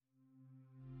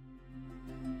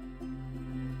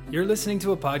You're listening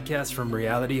to a podcast from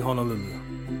Reality Honolulu.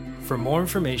 For more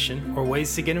information or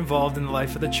ways to get involved in the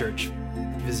life of the church,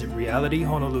 visit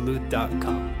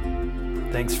realityhonolulu.com.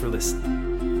 Thanks for listening.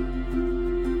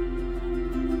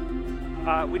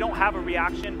 We don't have a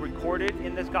reaction recorded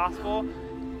in this gospel,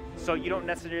 so you don't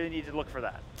necessarily need to look for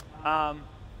that. The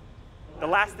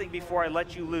last thing before I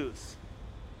let you loose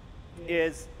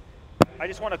is I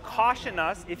just want to caution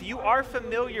us, if you are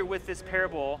familiar with this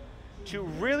parable, to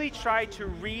really try to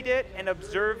read it and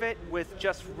observe it with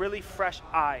just really fresh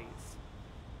eyes.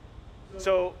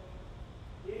 So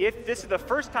if this is the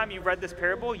first time you've read this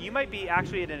parable, you might be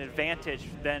actually at an advantage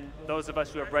than those of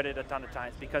us who have read it a ton of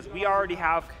times, because we already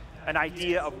have an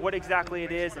idea of what exactly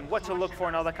it is and what to look for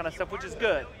and all that kind of stuff, which is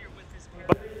good.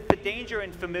 But the danger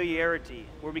in familiarity,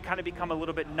 where we kind of become a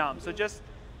little bit numb. So just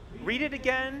read it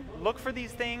again, look for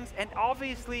these things, and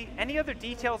obviously any other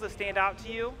details that stand out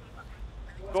to you,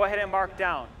 go ahead and mark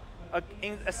down.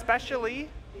 Especially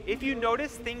if you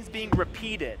notice things being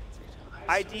repeated.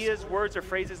 Ideas, words, or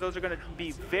phrases, those are going to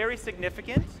be very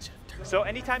significant. So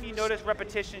anytime you notice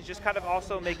repetitions, just kind of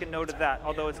also make a note of that,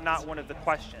 although it's not one of the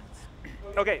questions.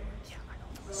 Okay,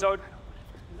 so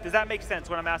does that make sense,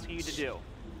 what I'm asking you to do?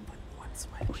 One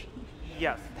switch.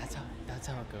 Yes. That's how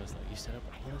it goes, though. You set up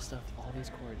all this stuff, all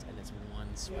these chords, and it's one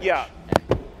switch. Yeah.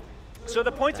 So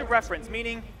the points of reference,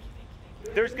 meaning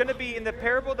there's going to be, in the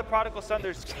parable of the prodigal son,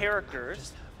 there's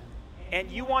characters, and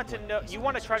you want to know, you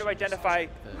want to try to identify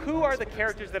who are the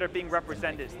characters that are being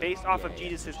represented based off of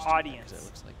Jesus' audience. It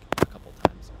looks like a couple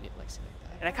times, like something like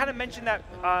that. And I kind of mentioned that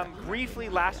briefly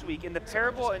last week. In the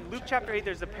parable, in Luke chapter 8,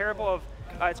 there's a parable of,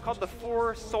 it's called the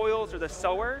four soils, or the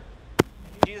sower.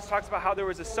 Jesus talks about how there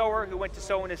was a sower who went to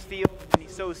sow in his field, and he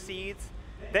sows seeds.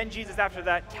 Then Jesus, after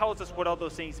that, tells us what all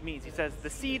those things means. He says,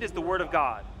 the seed is the word of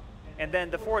God. And then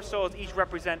the four soils each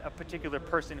represent a particular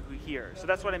person who hears. So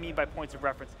that's what I mean by points of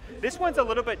reference. This one's a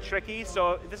little bit tricky,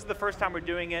 so this is the first time we're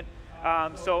doing it.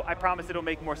 So I promise it'll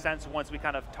make more sense once we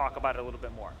kind of talk about it a little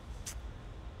bit more.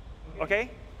 Okay?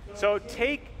 So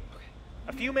take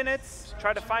a few minutes,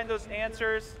 try to find those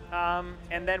answers,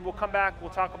 and then we'll come back, we'll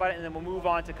talk about it, and then we'll move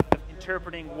on to kind of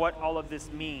interpreting what all of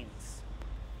this means.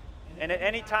 And at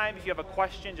any time, if you have a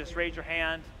question, just raise your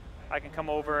hand. I can come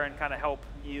over and kind of help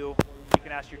you. You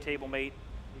can ask your table mate.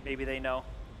 Maybe they know.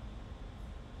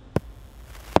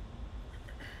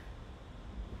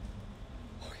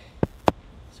 Okay.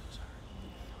 So sorry.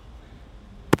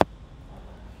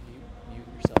 Mute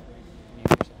yourself.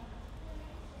 Mute yourself.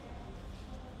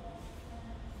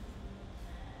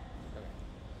 Okay.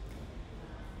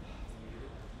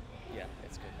 Yeah,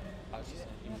 it's good. I was just saying,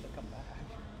 you want to come back?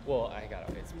 Well, I got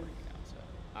it. It's working now, so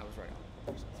I was right on the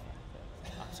course. That's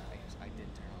fine. I'm sorry. I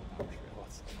didn't turn on the power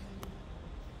strip.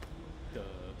 You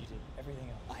did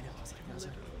everything else. I know. I was like, one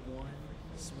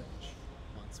switch.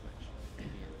 One switch.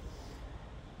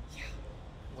 Yeah.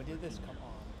 When did this come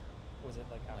on? Was it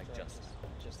like after? Like just now.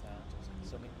 Just now.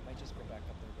 So we might just go back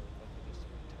up there really quickly just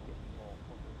to tell people.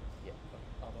 Yeah.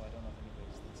 Although I don't know if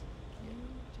anybody's listening. Can you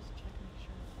just check and make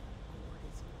sure the cord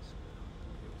is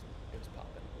it was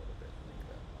popping a little bit like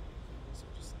that. So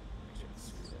just make sure it's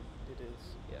screwed in. It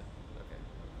is. Yeah. Okay.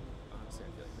 Honestly,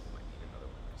 I feel like we might need another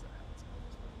one because that happens all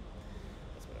the time.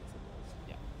 That's what I was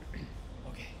thinking. Yeah.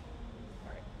 Okay.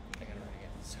 All right. I gotta run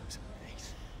again. So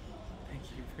thanks. Thank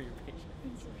you for your patience.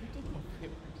 Hopefully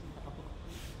it works now.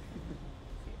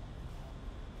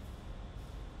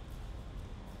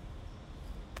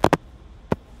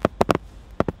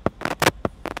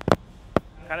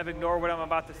 Kind of ignore what I'm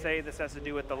about to say. This has to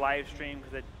do with the live stream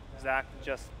because Zach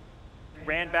just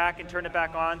ran back and turned it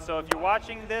back on. So if you're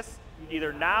watching this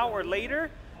either now or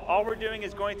later, all we're doing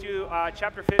is going through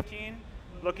chapter 15,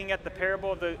 looking at the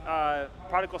parable of the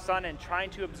prodigal son and trying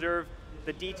to observe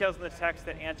the details in the text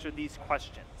that answer these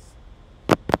questions.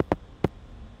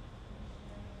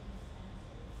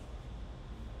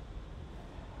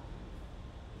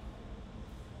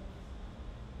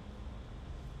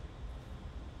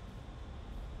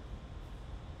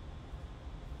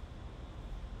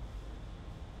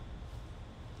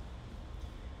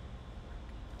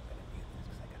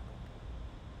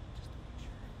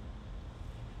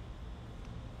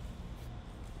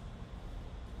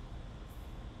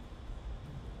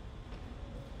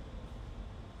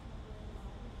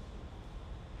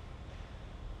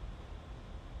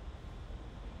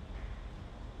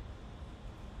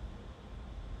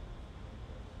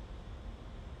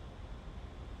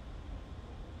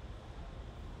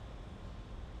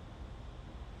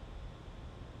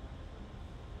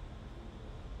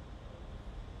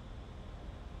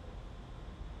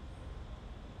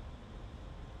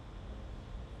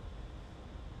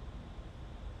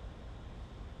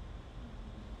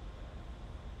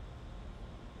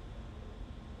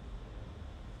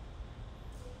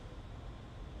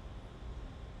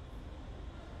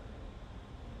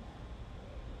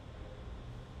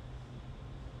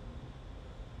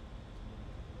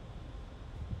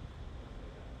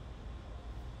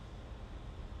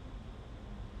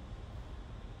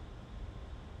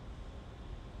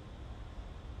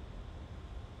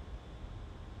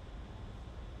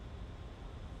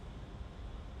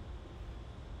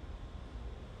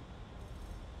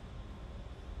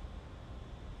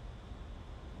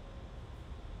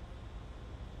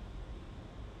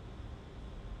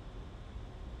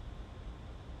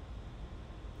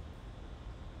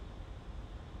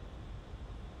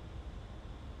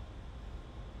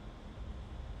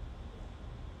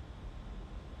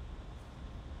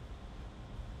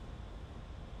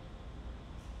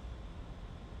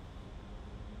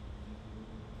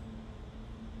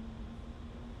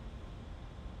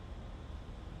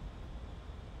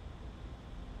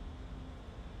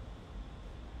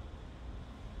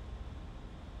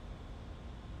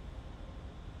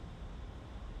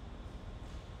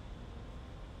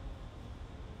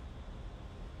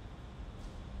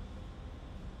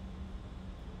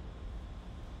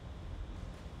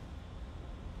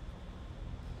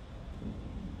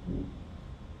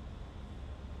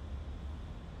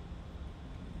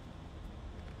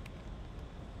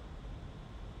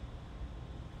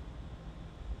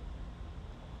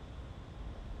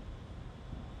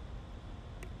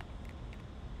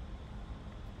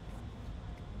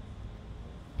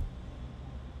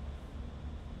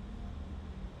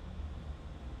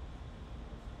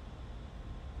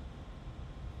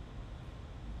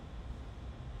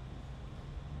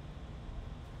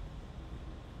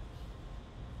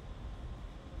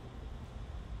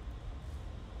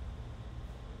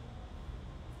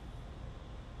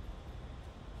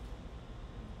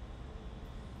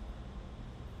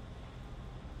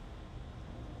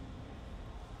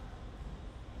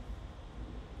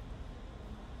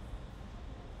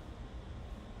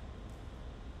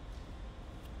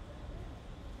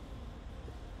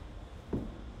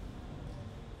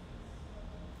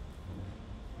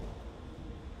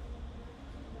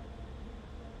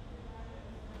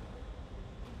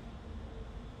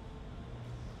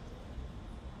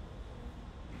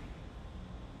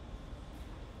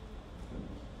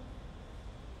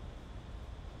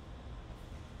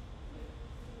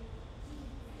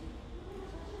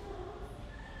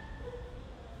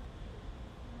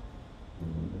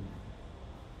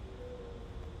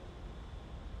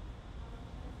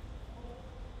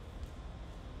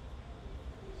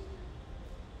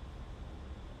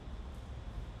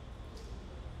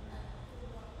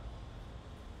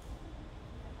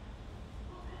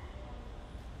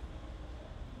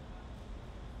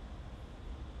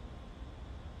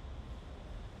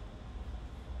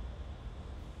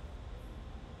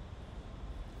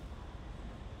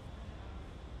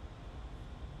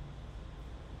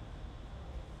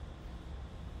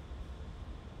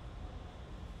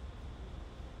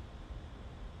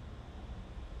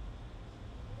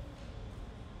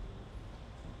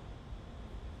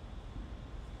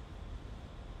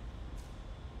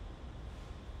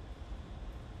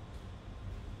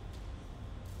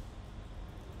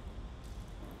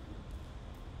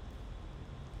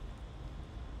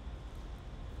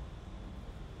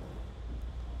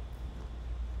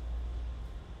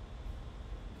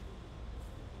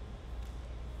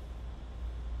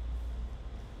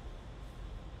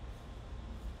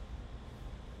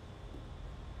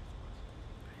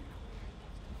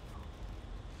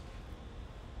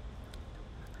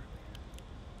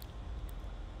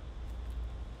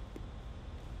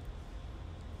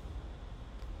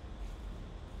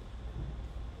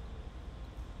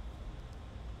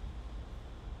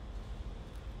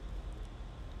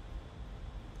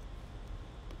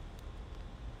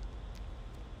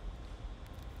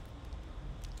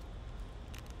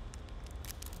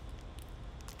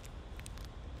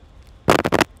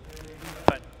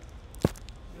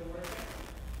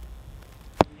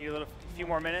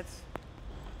 more minutes?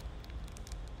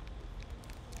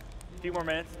 A few more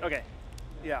minutes? Okay.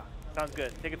 Yeah, sounds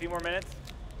good. Take a few more minutes.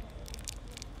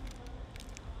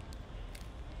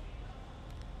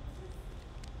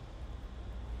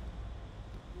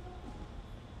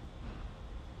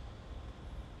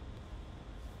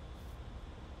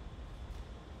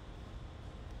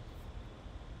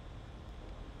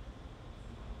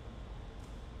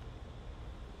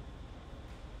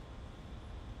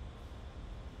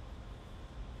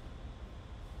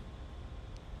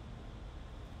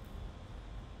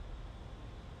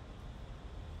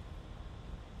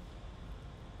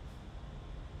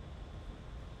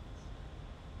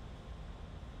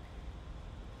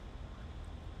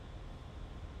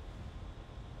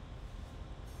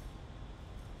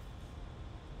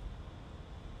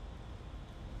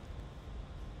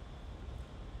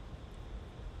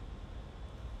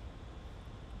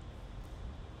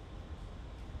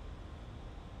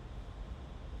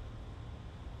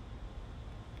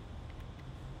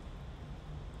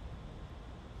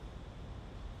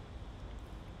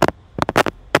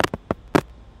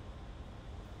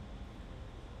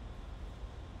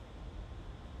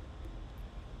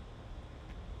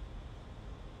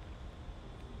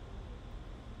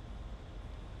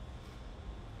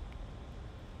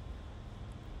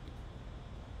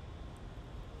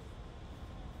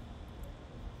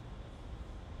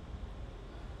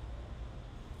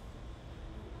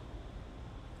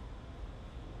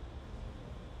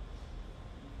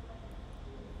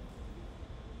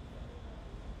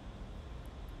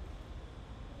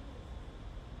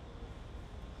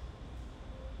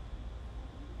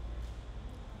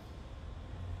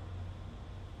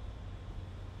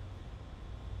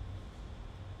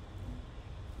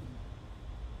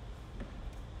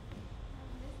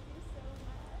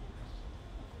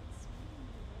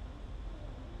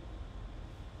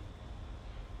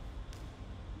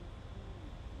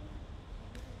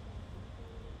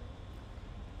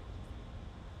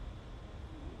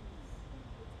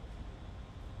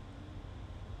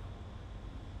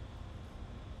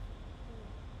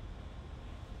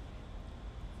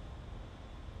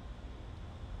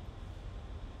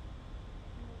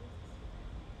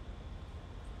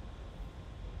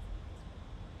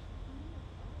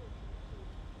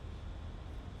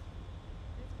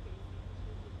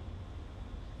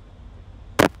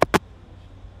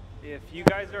 If you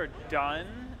guys are done,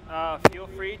 feel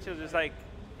free to just like,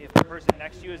 if the person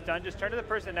next to you is done, just turn to the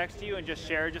person next to you and just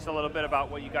share just a little bit about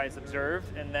what you guys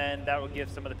observed, and then that will give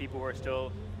some of the people who are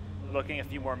still looking a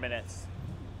few more minutes.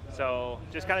 So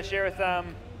just kind of share with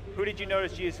them, who did you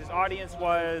notice Jesus' audience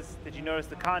was? Did you notice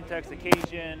the context,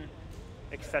 occasion,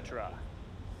 etc.?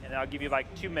 And I'll give you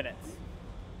like 2 minutes.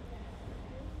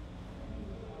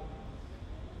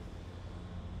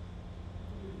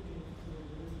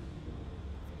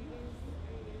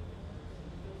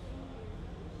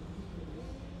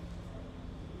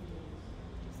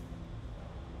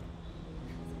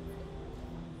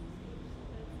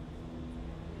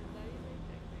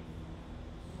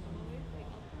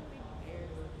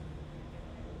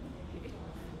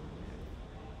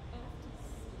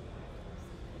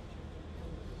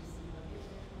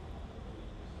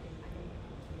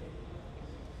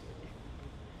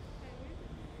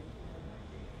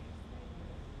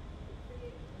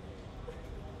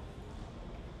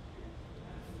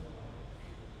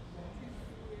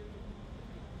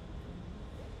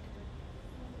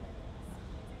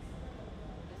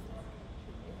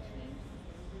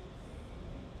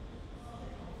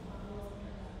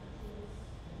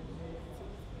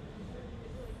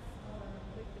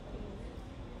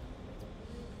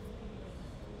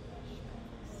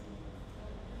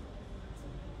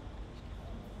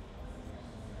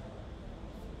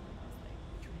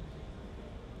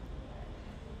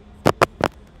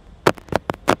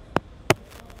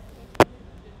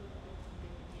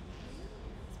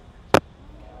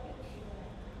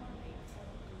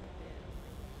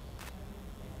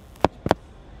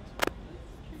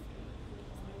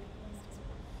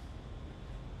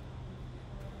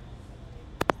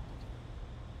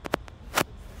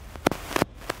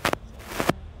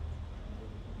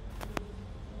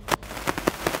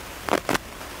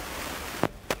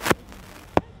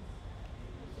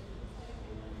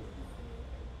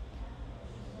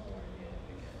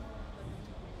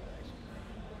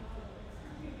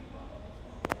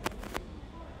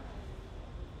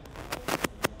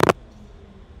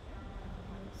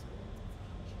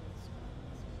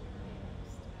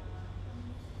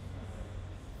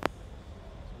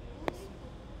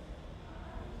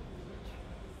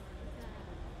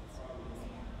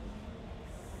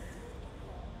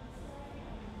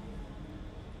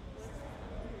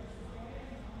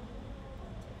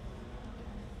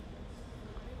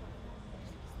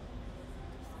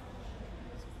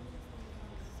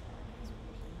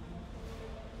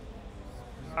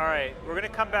 All right, we're going to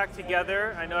come back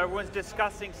together. I know everyone's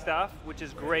discussing stuff, which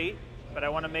is great, but I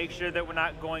want to make sure that we're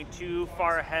not going too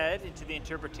far ahead into the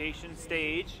interpretation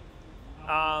stage.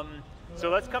 So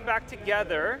let's come back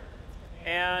together,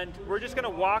 and we're just going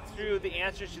to walk through the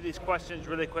answers to these questions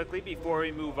really quickly before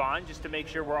we move on, just to make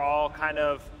sure we're all kind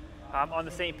of on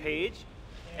the same page.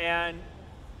 And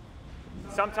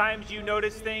sometimes you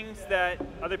notice things that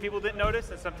other people didn't notice,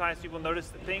 and sometimes people notice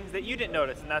the things that you didn't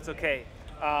notice, and that's okay.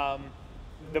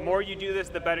 The more you do this,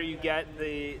 the better you get.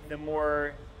 The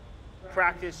more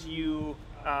practice you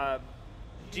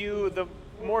do, the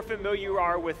more familiar you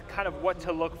are with kind of what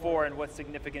to look for and what's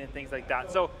significant and things like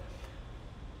that. So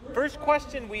first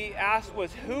question we asked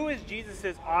was, who is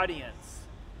Jesus' audience?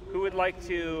 Who would like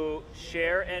to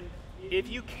share? And if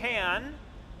you can,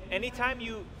 anytime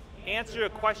you answer a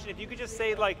question, if you could just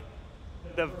say like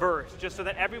the verse, just so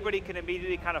that everybody can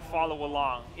immediately kind of follow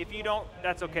along. If you don't,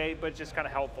 that's okay, but it's just kind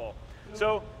of helpful.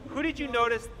 So who did you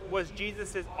notice was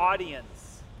Jesus'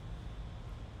 audience?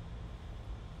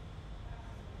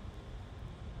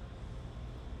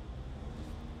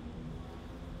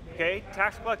 Okay,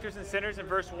 tax collectors and sinners in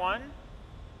verse 1.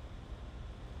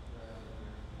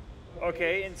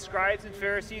 Okay, and scribes and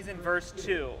Pharisees in verse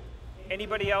 2.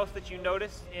 Anybody else that you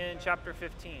noticed in chapter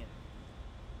 15?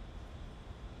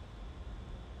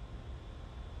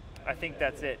 I think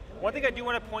that's it. One thing I do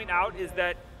want to point out is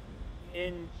that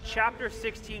in chapter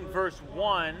 16, verse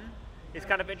 1, is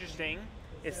kind of interesting.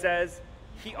 It says,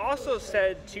 he also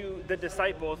said to the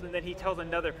disciples, and then he tells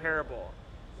another parable.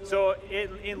 So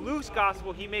in Luke's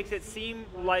gospel, he makes it seem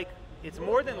like it's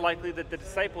more than likely that the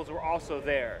disciples were also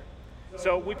there.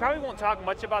 So we probably won't talk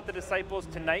much about the disciples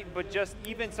tonight, but just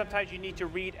even sometimes you need to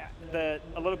read a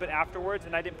little bit afterwards,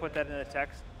 and I didn't put that in the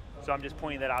text, so I'm just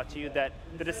pointing that out to you, that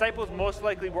the disciples most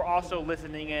likely were also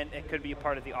listening in and could be a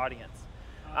part of the audience.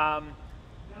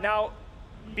 Now,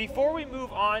 before we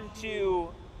move on to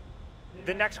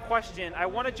the next question, I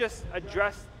want to just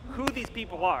address who these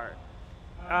people are,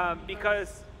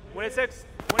 because when it says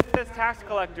tax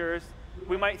collectors,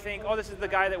 we might think, oh, this is the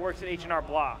guy that works at H&R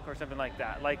Block or something like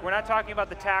that. Like, we're not talking about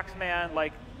the tax man.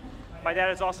 Like, my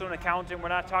dad is also an accountant. We're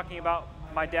not talking about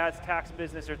my dad's tax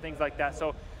business or things like that.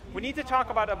 So we need to talk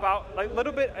about like a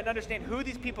little bit and understand who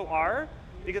these people are,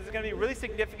 because it's going to be really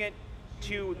significant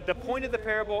to the point of the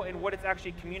parable and what it's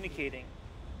actually communicating.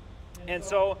 And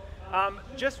so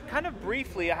just kind of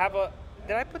briefly,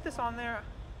 did I put this on there?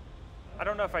 I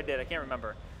don't know if I did. I can't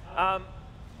remember.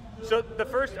 So the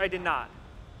first, I did not.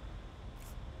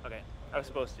 Okay, I was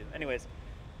supposed to. Anyways,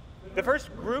 the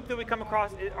first group that we come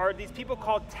across are these people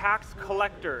called tax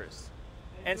collectors.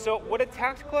 And so what a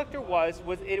tax collector was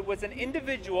it was an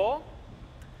individual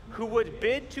who would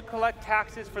bid to collect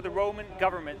taxes for the Roman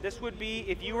government. This would be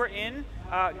if you were in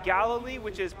Galilee,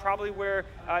 which is probably where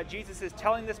Jesus is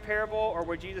telling this parable, or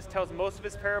where Jesus tells most of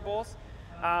his parables.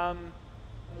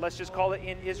 Let's just call it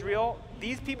in Israel.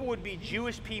 These people would be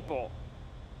Jewish people,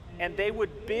 and they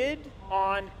would bid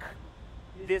on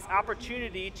this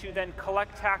opportunity to then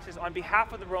collect taxes on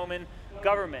behalf of the Roman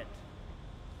government.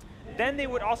 Then they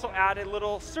would also add a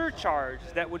little surcharge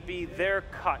that would be their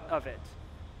cut of it.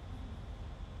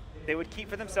 They would keep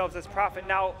for themselves as profit.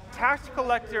 Now, tax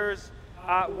collectors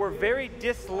were very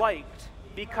disliked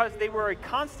because they were a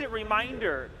constant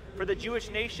reminder for the Jewish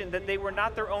nation that they were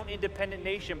not their own independent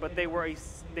nation, but they were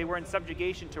in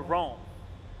subjugation to Rome,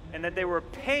 and that they were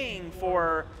paying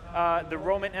for the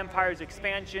Roman Empire's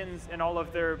expansions and all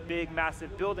of their big,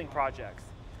 massive building projects.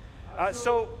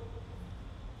 So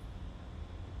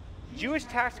Jewish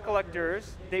tax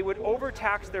collectors, they would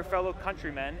overtax their fellow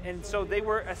countrymen, and so they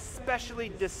were especially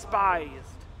despised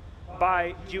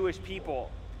by Jewish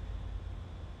people.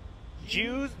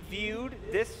 Jews viewed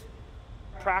this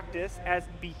practice as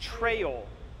betrayal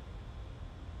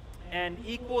and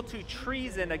equal to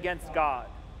treason against God.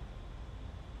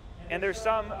 And there's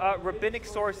some rabbinic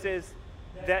sources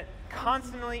that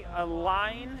constantly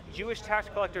align Jewish tax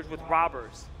collectors with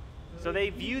robbers. So they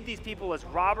viewed these people as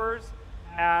robbers,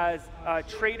 as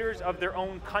traitors of their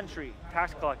own country,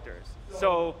 tax collectors.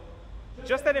 So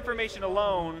just that information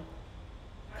alone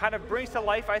kind of brings to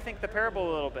life, I think, the parable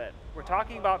a little bit. We're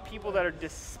talking about people that are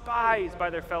despised by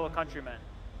their fellow countrymen.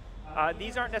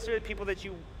 These aren't necessarily people that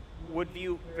you would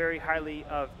view very highly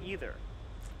of either.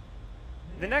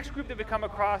 The next group that we come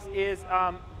across is,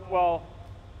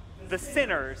 the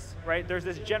sinners, right? There's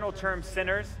this general term,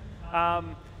 sinners.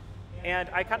 And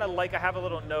I have a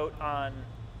little note on,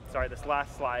 this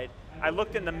last slide. I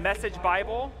looked in the Message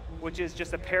Bible, which is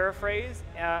just a paraphrase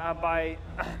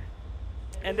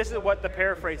and this is what the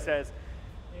paraphrase says.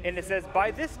 And it says,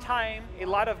 by this time, a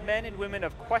lot of men and women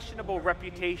of questionable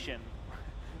reputation.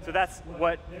 So that's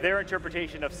what their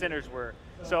interpretation of sinners were.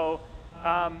 So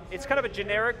it's kind of a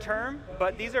generic term,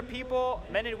 but these are people,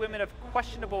 men and women of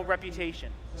questionable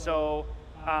reputation. So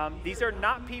these are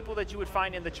not people that you would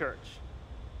find in the church.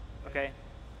 Okay?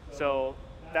 So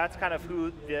that's kind of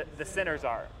who the sinners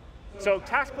are. So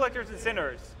tax collectors and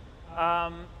sinners,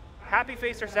 happy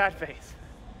face or sad face?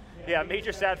 Yeah,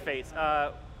 major sad face.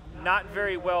 Not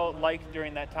very well liked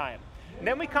during that time. And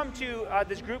then we come to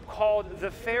this group called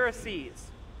the Pharisees.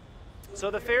 So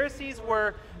the Pharisees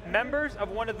were members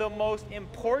of one of the most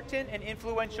important and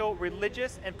influential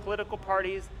religious and political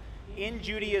parties in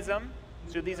Judaism.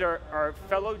 So these are our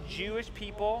fellow Jewish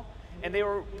people, and they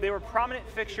were prominent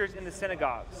fixtures in the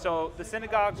synagogues. So the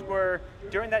synagogues were,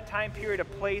 during that time period, a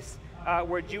place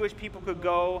where Jewish people could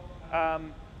go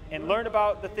and learn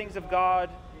about the things of God.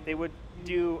 They would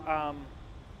do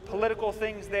political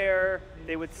things there.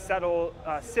 They would settle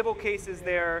civil cases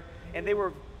there, and they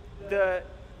were the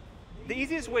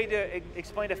easiest way to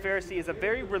explain a Pharisee is a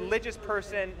very religious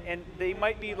person, and they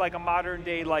might be like a modern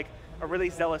day, like a really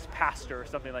zealous pastor or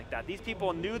something like that. These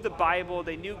people knew the Bible,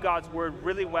 they knew God's word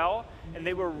really well, and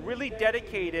they were really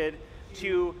dedicated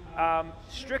to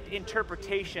strict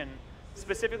interpretation,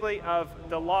 specifically of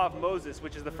the law of Moses,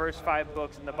 which is the first 5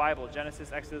 books in the Bible: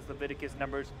 Genesis, Exodus, Leviticus,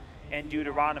 Numbers, and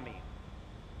Deuteronomy.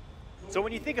 So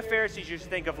when you think of Pharisees, you just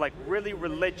think of like really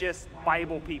religious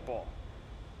Bible people.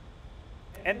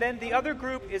 And then the other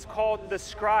group is called the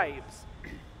scribes.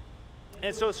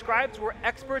 And so scribes were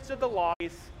experts of the law,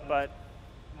 but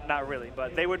not really.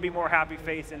 But they would be more happy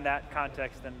face in that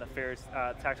context than the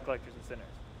tax collectors and sinners.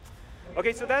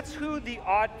 Okay, so that's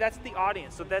that's the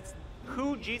audience. So that's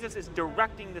who Jesus is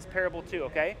directing this parable to,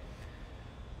 okay?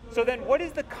 So then what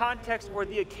is the context or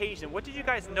the occasion? What did you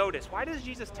guys notice? Why does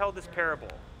Jesus tell this parable?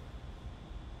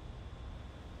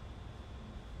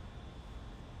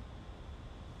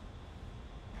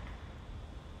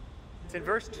 It's in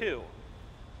verse 2.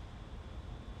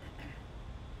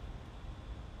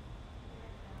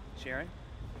 Sharon?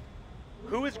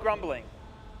 Who is grumbling?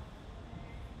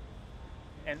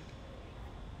 And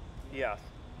yes.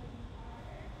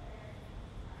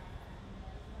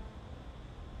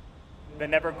 That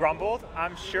never grumbled?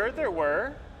 I'm sure there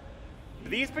were.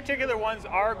 These particular ones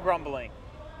are grumbling.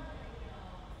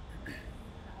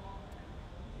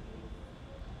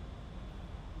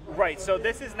 Right, so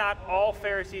this is not all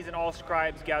Pharisees and all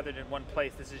scribes gathered in one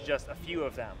place. This is just a few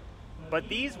of them. But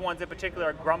these ones in particular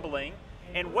are grumbling.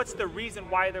 And what's the reason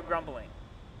why they're grumbling?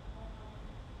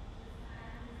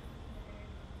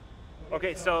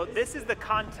 Okay, so this is the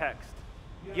context.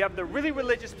 You have the really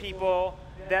religious people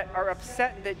that are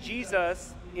upset that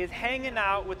Jesus is hanging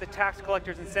out with the tax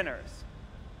collectors and sinners,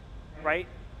 right?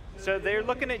 So they're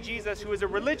looking at Jesus, who is a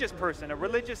religious person, a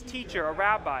religious teacher, a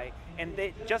rabbi, and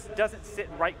it just doesn't sit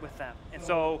right with them. And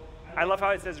so I love how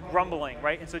it says grumbling,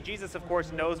 right? And so Jesus, of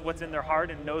course, knows what's in their heart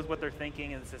and knows what they're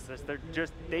thinking, and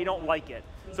they don't like it.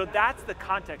 So that's the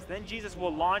context. Then Jesus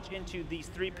will launch into these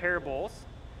 3 parables,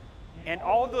 and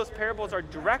all of those parables are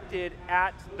directed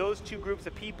at those 2 groups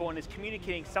of people and is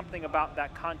communicating something about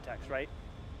that context, right?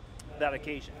 That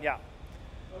occasion, yeah.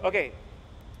 Okay.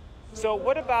 So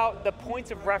what about the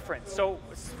points of reference? So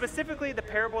specifically the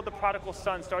parable of the prodigal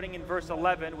son, starting in verse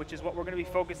 11, which is what we're going to be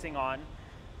focusing on.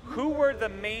 Who were the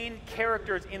main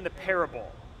characters in the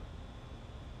parable?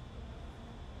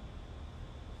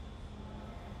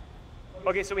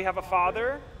 Okay, so we have a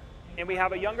father, and we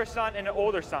have a younger son and an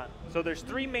older son. So there's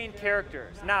 3 main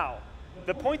characters. Now,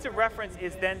 the points of reference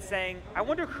is then saying, I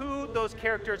wonder who those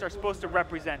characters are supposed to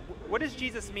represent. What does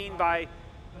Jesus mean by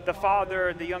the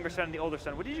father, the younger son, and the older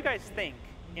son? What did you guys think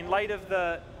in light of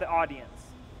the audience?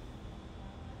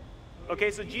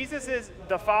 Okay, so Jesus is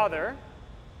the father.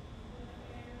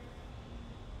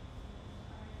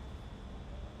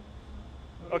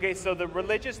 Okay, so the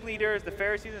religious leaders, the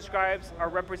Pharisees and scribes, are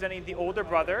representing the older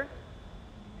brother.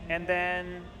 And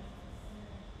then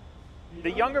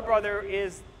the younger brother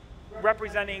is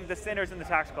representing the sinners and the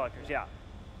tax collectors, yeah.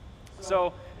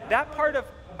 So that part of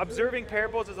observing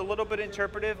parables is a little bit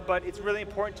interpretive, but it's really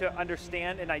important to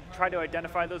understand, and I try to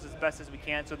identify those as best as we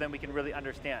can so then we can really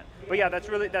understand. But yeah, that's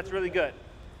really good.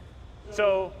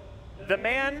 So the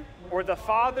man or the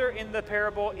father in the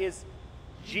parable is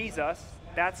Jesus.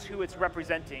 That's who it's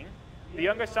representing. The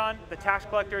younger son, the tax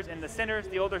collectors and the sinners.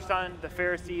 The older son, the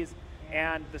Pharisees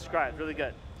and the scribes. Really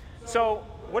good. So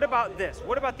what about this?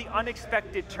 What about the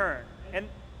unexpected turn? And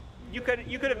you could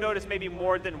have noticed maybe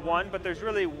more than one, but there's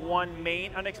really one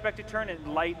main unexpected turn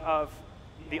in light of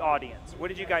the audience. What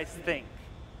did you guys think?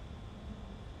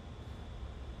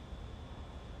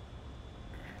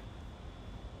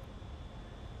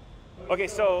 Okay,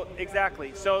 so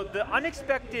exactly. So the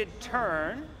unexpected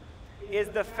turn is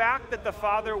the fact that the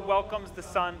father welcomes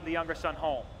the younger son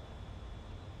home.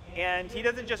 And he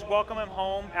doesn't just welcome him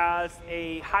home as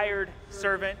a hired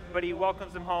servant, but he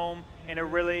welcomes him home in a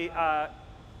really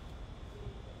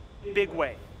big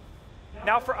way.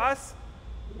 Now for us,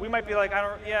 we might be like,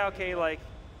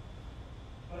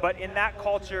 but in that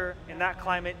culture, in that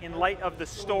climate, in light of the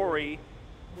story,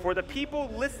 for the people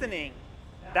listening,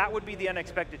 that would be the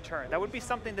unexpected turn. That would be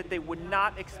something that they would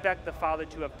not expect the father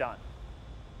to have done.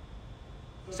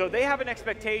 So they have an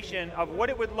expectation of what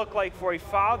it would look like for a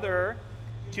father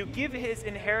to give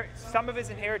some of his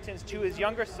inheritance to his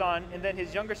younger son, and then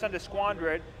his younger son to squander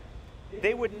it.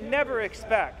 They would never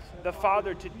expect the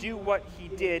father to do what he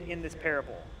did in this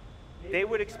parable. They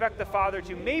would expect the father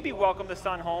to maybe welcome the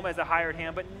son home as a hired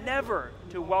hand, but never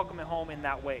to welcome him home in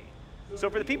that way. So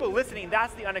for the people listening,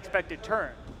 that's the unexpected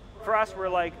turn. For us, we're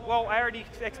like, well, I already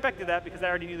expected that because I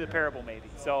already knew the parable maybe.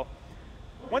 So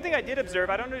one thing I did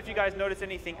observe, I don't know if you guys noticed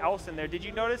anything else in there. Did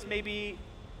you notice maybe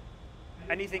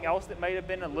anything else that might have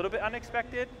been a little bit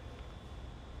unexpected?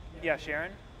 Yeah,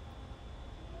 Sharon?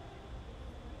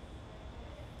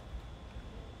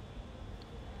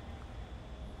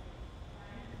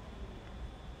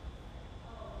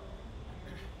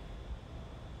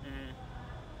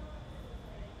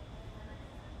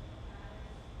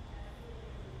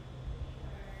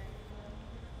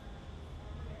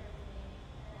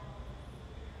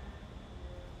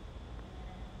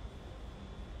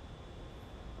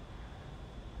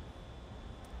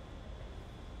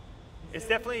 It's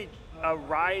definitely a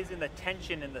rise in the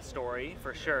tension in the story,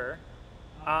 for sure.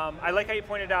 I like how you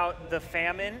pointed out the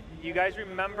famine. You guys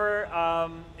remember,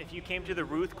 if you came to the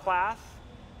Ruth class,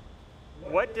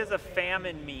 what does a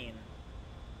famine mean?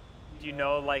 Do you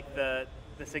know, like, the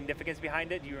significance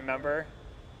behind it? Do you remember?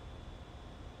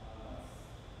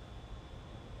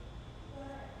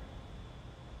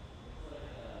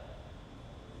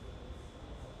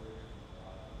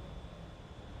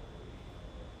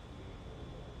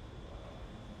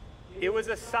 It was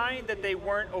a sign that they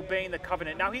weren't obeying the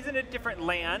covenant. Now, he's in a different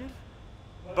land,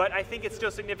 but I think it's still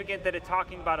significant that it's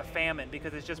talking about a famine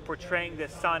because it's just portraying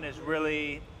this son as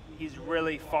he's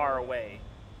really far away.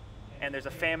 And there's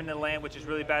a famine in the land, which is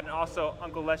really bad. And also,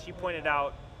 Uncle Les, you pointed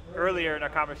out earlier in our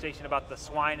conversation about the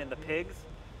swine and the pigs.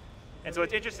 And so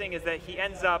what's interesting is that he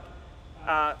ends up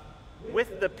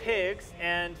with the pigs.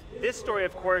 And this story,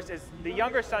 of course, is the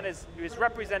younger son is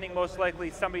representing most likely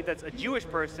somebody that's a Jewish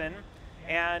person.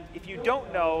 And if you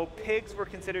don't know, pigs were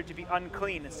considered to be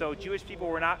unclean. And so Jewish people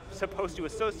were not supposed to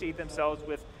associate themselves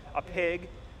with a pig.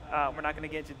 We're not going to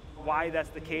get into why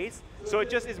that's the case. So it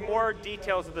just is more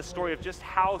details of the story of just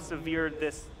how severe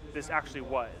this actually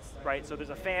was, right? So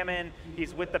there's a famine.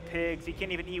 He's with the pigs. He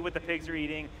can't even eat what the pigs are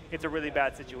eating. It's a really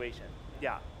bad situation.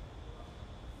 Yeah.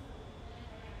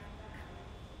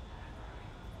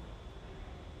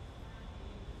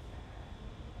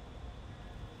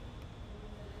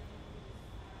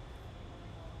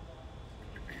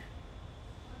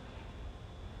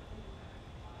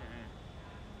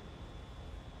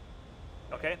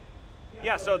 Okay.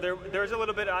 Yeah, so there's a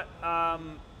little bit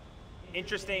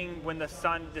interesting when the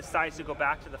son decides to go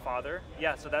back to the father.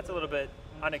 Yeah, so that's a little bit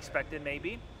unexpected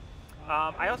maybe.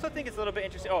 I also think it's a little bit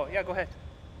interesting. Oh, yeah, go ahead.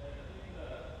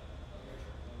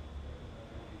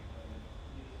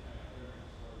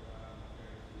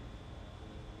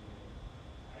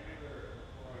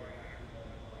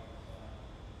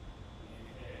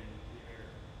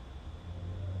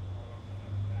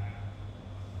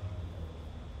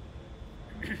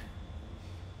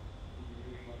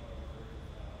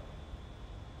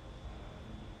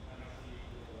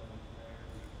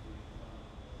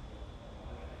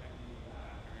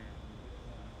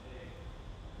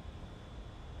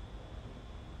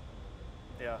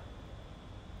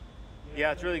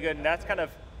 Yeah, it's really good, and that's kind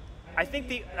of, I think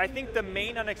the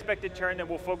main unexpected turn that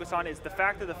we'll focus on is the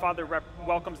fact that the father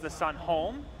welcomes the son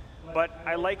home. But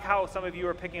I like how some of you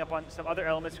are picking up on some other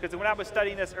elements, because when I was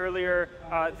studying this earlier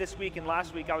this week and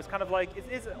last week, I was kind of like,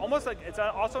 it's almost like it's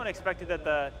also unexpected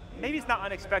that maybe it's not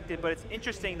unexpected, but it's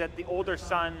interesting that the older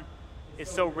son is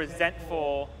so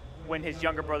resentful when his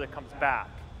younger brother comes back.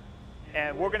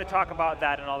 And we're going to talk about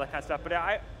that and all that kind of stuff.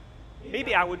 But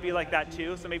maybe I would be like that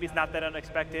too, so maybe it's not that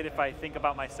unexpected if I think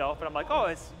about myself. But I'm like,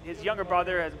 oh, his younger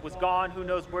brother was gone. Who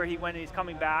knows where he went, and he's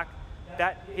coming back.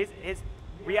 That his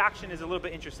reaction is a little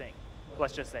bit interesting,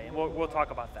 let's just say, and we'll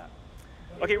talk about that.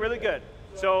 Okay, really good.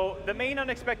 So the main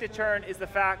unexpected turn is the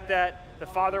fact that the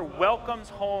father welcomes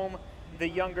home the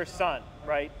younger son,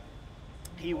 right?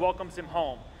 He welcomes him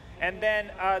home. And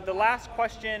then the last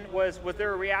question was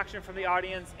there a reaction from the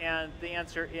audience? And the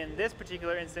answer in this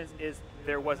particular instance is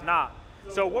there was not.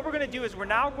 So what we're going to do is we're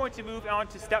now going to move on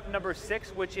to step number 6,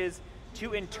 which is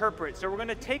to interpret. So we're going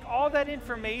to take all that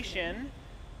information,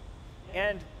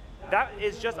 and that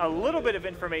is just a little bit of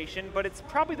information, but it's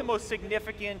probably the most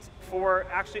significant for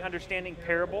actually understanding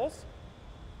parables.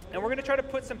 And we're going to try to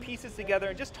put some pieces together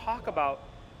and just talk about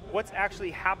what's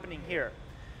actually happening here.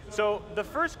 So the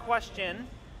first question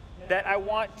that I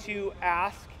want to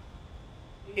ask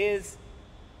is,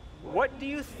 what do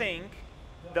you think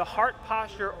the heart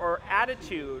posture or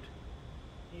attitude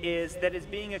is that is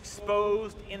being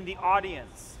exposed in the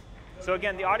audience? So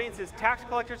again, the audience is tax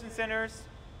collectors and sinners,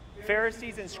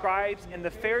 Pharisees and scribes, and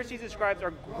the Pharisees and scribes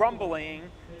are grumbling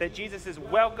that Jesus is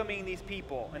welcoming these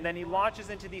people. And then he launches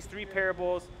into these 3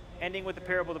 parables, ending with the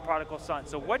parable of the prodigal son.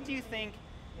 So what do you think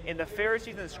in the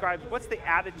Pharisees and the scribes, what's the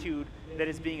attitude that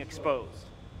is being exposed?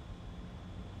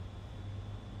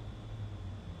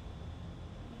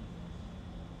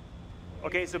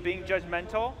 Okay, so being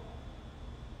judgmental.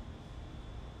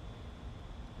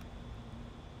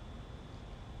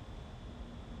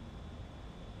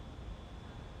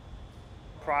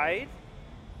 Pride,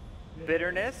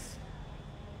 bitterness,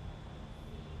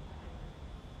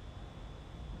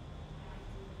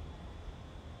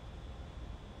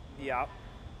 yeah.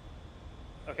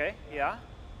 Okay, yeah.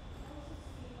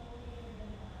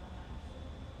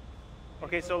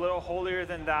 Okay, so a little holier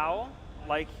than thou,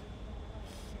 like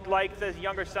the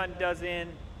younger son doesn't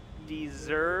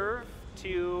deserve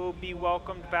to be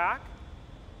welcomed back.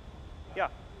 Yeah.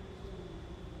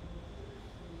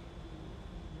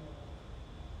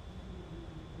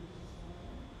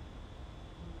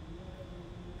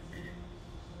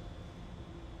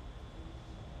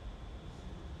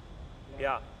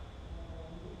 Yeah.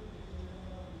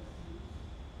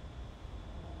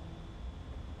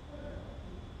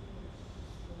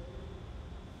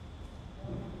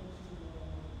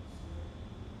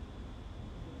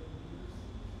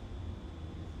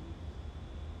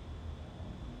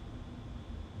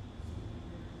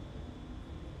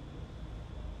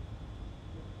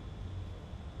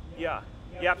 Yeah.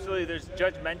 Yeah, absolutely. There's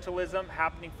judgmentalism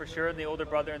happening for sure in the older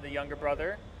brother and the younger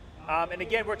brother. And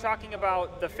again, we're talking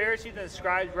about the Pharisees and the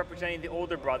scribes representing the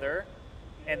older brother,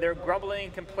 and they're grumbling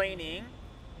and complaining.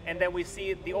 And then we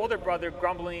see the older brother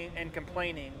grumbling and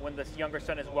complaining when the younger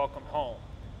son is welcomed home.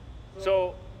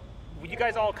 So you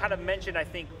guys all kind of mentioned, I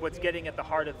think, what's getting at the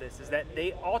heart of this is that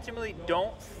they ultimately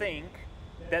don't think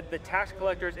that the tax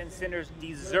collectors and sinners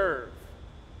deserve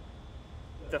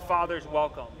the Father's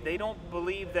welcome. They don't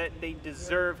believe that they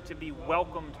deserve to be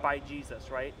welcomed by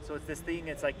Jesus, right? So it's this thing,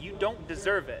 it's like, you don't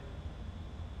deserve it.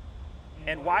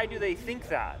 And why do they think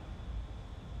that?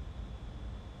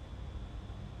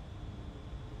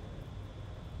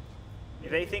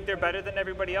 They think they're better than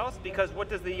everybody else because what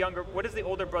does the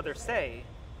older brother say?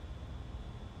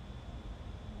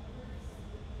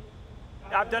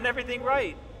 I've done everything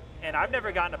right, and I've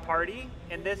never gotten a party,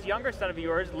 and this younger son of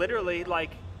yours literally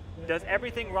does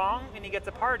everything wrong and he gets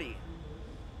a party.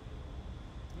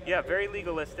 Yeah, very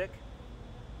legalistic.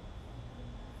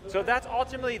 So that's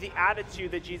ultimately the attitude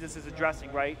that Jesus is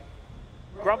addressing, right?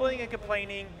 Grumbling and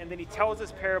complaining, and then he tells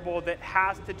this parable that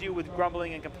has to do with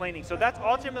grumbling and complaining. So that's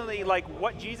ultimately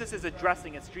what Jesus is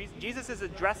addressing. Jesus is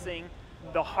addressing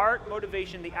the heart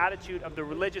motivation, the attitude of the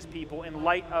religious people in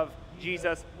light of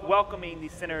Jesus welcoming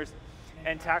these sinners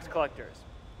and tax collectors.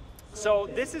 So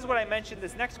this is what I mentioned.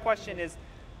 This next question is,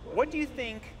 what do you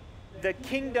think the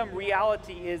kingdom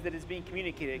reality is that is being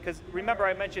communicated? Because remember,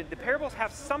 I mentioned the parables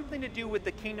have something to do with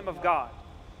the kingdom of God.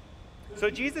 So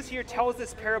Jesus here tells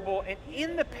this parable, and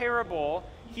in the parable,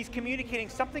 he's communicating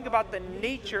something about the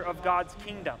nature of God's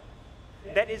kingdom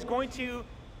that is going to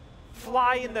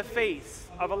fly in the face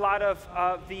of a lot of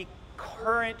the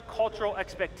current cultural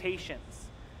expectations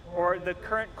or the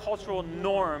current cultural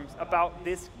norms about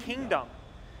this kingdom.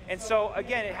 And so,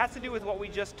 again, it has to do with what we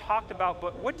just talked about,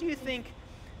 but what do you think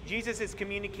Jesus is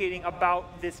communicating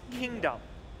about this kingdom?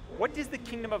 What is the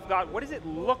kingdom of God? What does it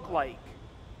look like?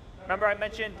 Remember, I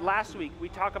mentioned last week, we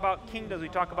talk about kingdoms, we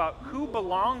talk about who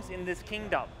belongs in this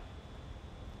kingdom.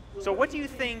 So what do you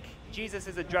think Jesus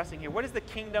is addressing here? What is the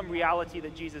kingdom reality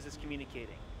that Jesus is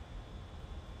communicating?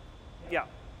 Yeah.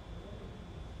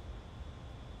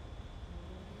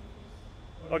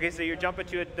 Okay, so you're jumping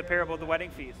to the parable of the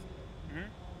wedding feast. Mm-hmm.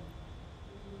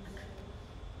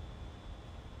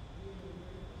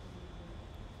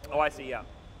 Oh, I see, yeah.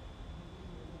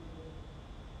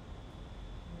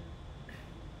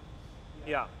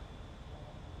 Yeah.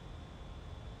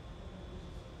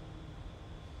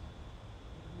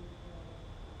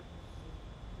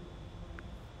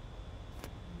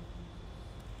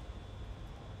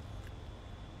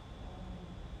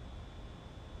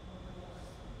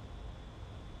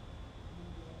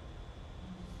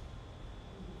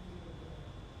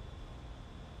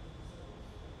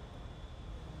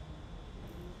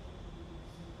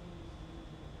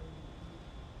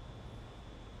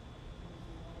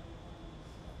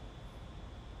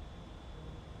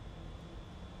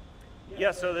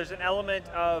 Yeah, so there's an element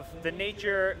of the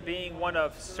nature being one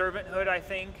of servanthood, I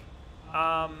think.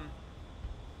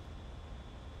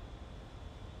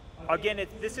 Again,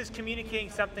 this is communicating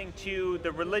something to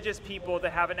the religious people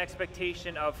that have an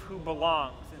expectation of who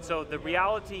belongs. And so the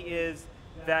reality is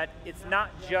that it's not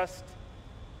just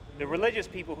the religious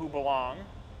people who belong,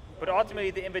 but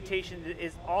ultimately the invitation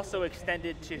is also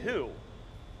extended to who?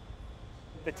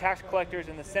 The tax collectors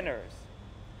and the sinners.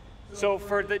 So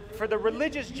for the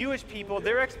religious Jewish people,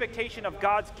 their expectation of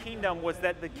God's kingdom was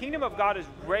that the kingdom of God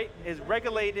is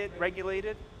regulated.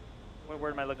 What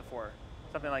word am I looking for?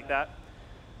 Something like that.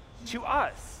 To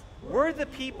us, we're the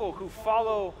people who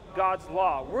follow God's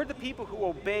law. We're the people who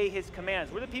obey his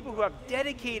commands. We're the people who have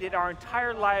dedicated our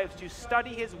entire lives to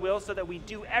study his will so that we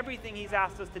do everything he's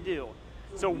asked us to do.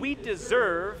 So we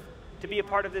deserve to be a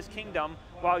part of this kingdom,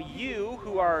 while you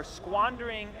who are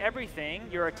squandering everything,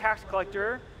 you're a tax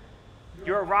collector,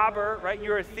 you're a robber, right?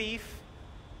 You're a thief,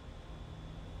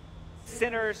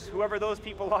 sinners, whoever those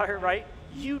people are, right?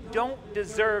 You don't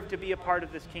deserve to be a part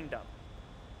of this kingdom.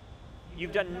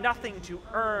 You've done nothing to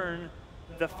earn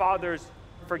the Father's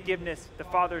forgiveness, the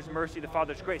Father's mercy, the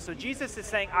Father's grace. So Jesus is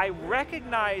saying, I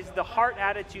recognize the heart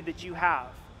attitude that you have,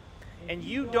 and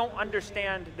you don't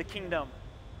understand the kingdom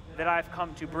that I've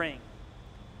come to bring.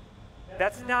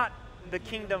 That's not the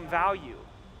kingdom value.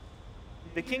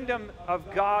 The kingdom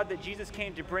of God that Jesus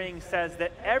came to bring says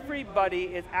that everybody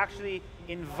is actually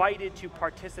invited to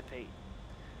participate.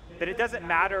 That it doesn't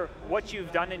matter what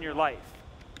you've done in your life.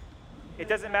 It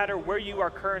doesn't matter where you are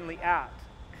currently at.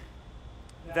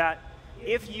 That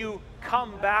if you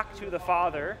come back to the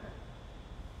Father,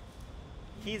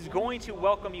 he's going to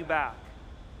welcome you back.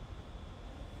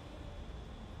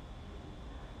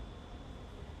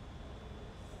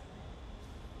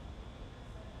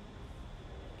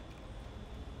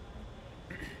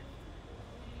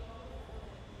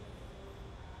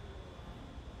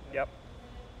 Yep.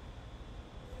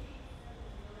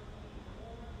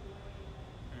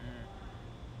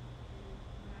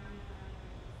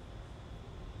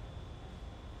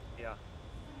 Yeah.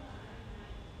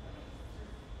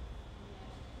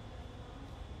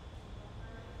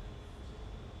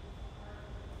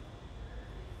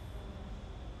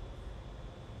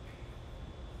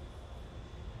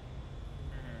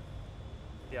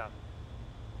 Yeah.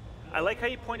 I like how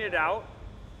you pointed out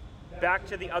back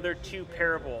to the other two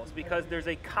parables, because there's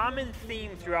a common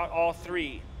theme throughout all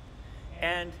three.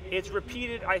 And it's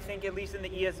repeated, I think, at least in the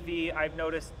ESV, I've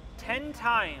noticed 10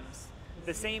 times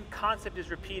the same concept is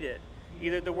repeated.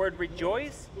 Either the word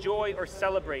rejoice, joy, or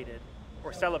celebrated,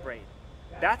 or celebrate.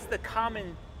 That's the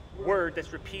common word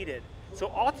that's repeated.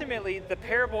 So ultimately, the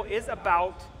parable is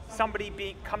about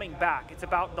somebody coming back. It's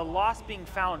about the lost being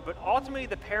found. But ultimately,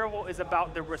 the parable is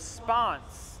about the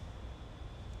response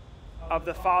of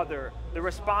the father, the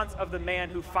response of the man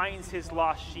who finds his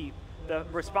lost sheep, the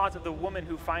response of the woman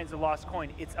who finds the lost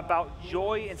coin. It's about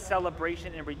joy and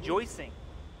celebration and rejoicing.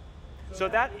 So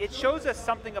that it shows us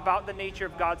something about the nature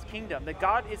of God's kingdom, that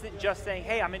God isn't just saying,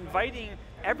 hey, I'm inviting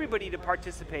everybody to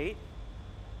participate,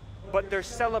 but there's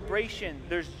celebration,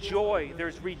 there's joy,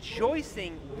 there's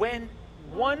rejoicing when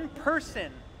one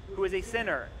person who is a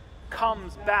sinner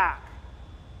comes back,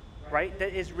 right,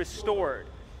 that is restored.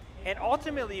 And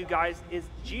ultimately, you guys,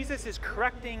 Jesus is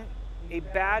correcting a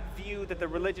bad view that the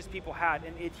religious people had.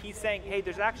 And he's saying, hey,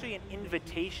 there's actually an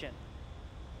invitation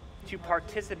to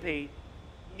participate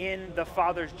in the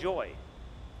Father's joy.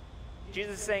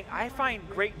 Jesus is saying, I find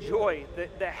great joy,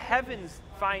 the heavens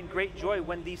find great joy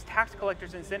when these tax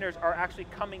collectors and sinners are actually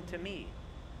coming to me.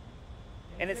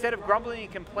 And instead of grumbling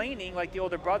and complaining like the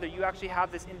older brother, you actually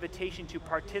have this invitation to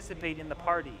participate in the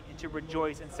party and to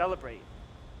rejoice and celebrate.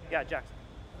 Yeah, Jackson.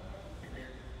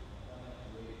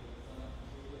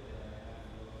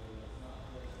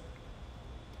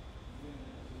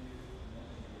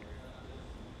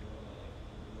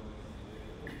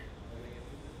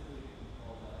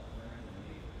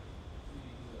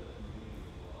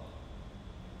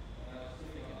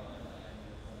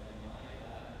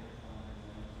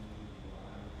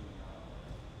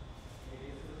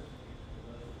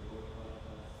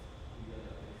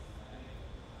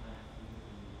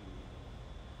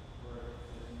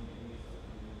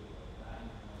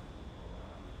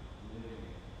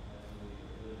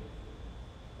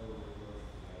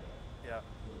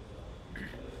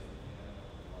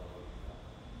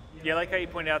 Yeah, I like how you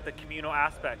pointed out the communal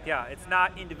aspect. Yeah, it's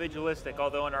not individualistic,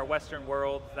 although in our Western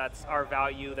world, that's our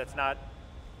value. That's not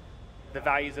the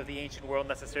values of the ancient world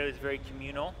necessarily. It's very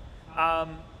communal.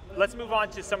 Let's move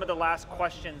on to some of the last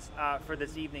questions for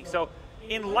this evening. So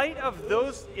in light of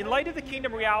the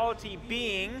kingdom reality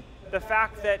being the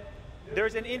fact that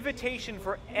there's an invitation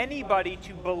for anybody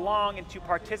to belong and to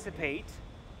participate.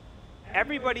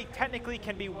 Everybody technically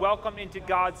can be welcomed into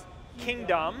God's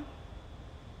kingdom.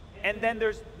 And then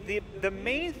there's the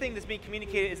main thing that's being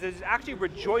communicated is there's actually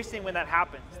rejoicing when that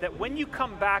happens. That when you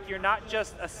come back, you're not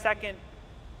just a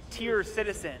second-tier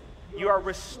citizen. You are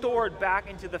restored back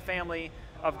into the family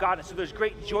of God. And so there's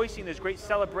great rejoicing, there's great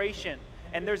celebration.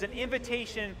 And there's an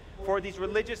invitation for these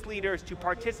religious leaders to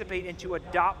participate and to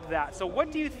adopt that. So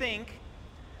what do you think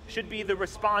should be the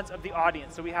response of the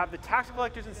audience? So we have the tax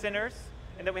collectors and sinners,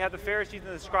 and then we have the Pharisees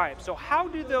and the scribes. So how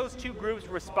do those two groups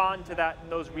respond to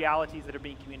those realities that are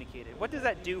being communicated? What does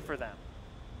that do for them?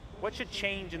 What should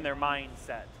change in their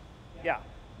mindset? Yeah.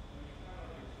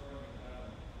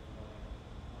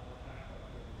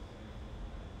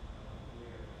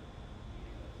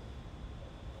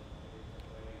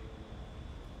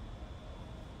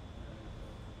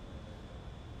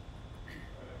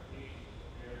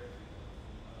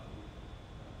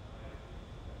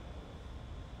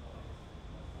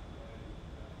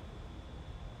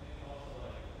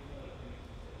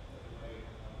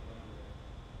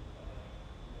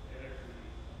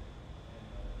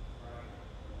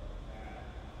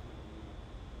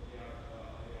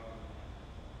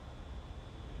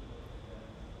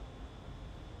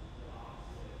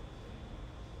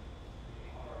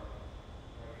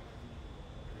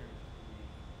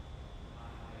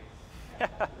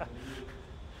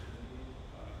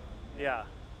 Yeah.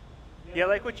 Yeah,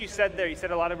 like what you said there, you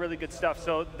said a lot of really good stuff.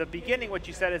 So the beginning, what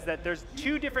you said is that there's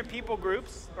two different people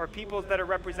groups or peoples that are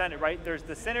represented, right? There's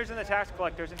the sinners and the tax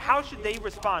collectors. And how should they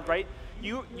respond, right?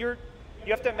 You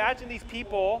have to imagine these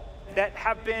people that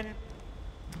have been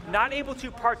not able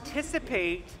to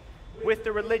participate with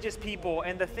the religious people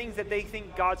and the things that they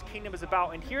think God's kingdom is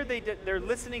about. And here they're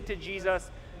listening to Jesus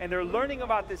and they're learning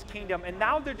about this kingdom. And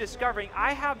now they're discovering,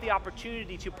 I have the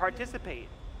opportunity to participate.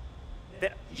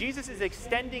 That Jesus is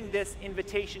extending this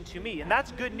invitation to me. And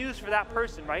that's good news for that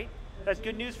person, right? That's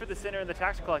good news for the sinner and the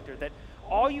tax collector. That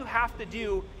all you have to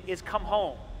do is come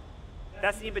home.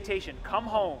 That's the invitation. Come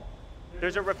home.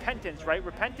 There's a repentance, right?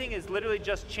 Repenting is literally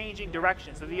just changing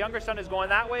direction. So the younger son is going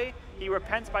that way. He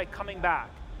repents by coming back.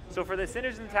 So for the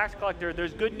sinners and the tax collector,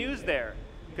 there's good news there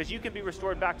because you can be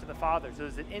restored back to the Father. So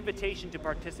there's an invitation to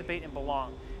participate and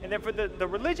belong. And then for the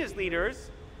religious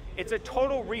leaders, it's a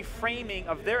total reframing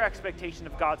of their expectation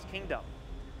of God's kingdom.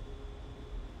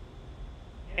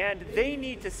 And they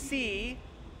need to see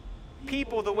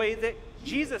people the way that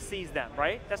Jesus sees them,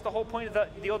 right? That's the whole point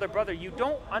of the older brother. You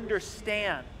don't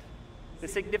understand the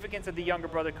significance of the younger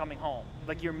brother coming home.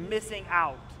 Like you're missing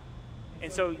out.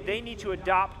 And so they need to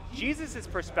adopt Jesus'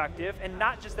 perspective and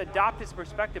not just adopt his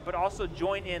perspective, but also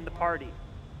join in the party,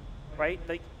 right?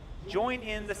 Like join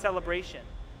in the celebration.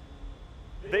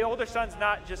 The older son's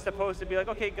not just supposed to be like,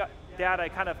 okay, God, Dad,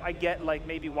 I get like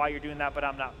maybe why you're doing that, but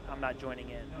I'm not joining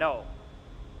in. No,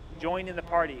 join in the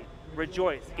party,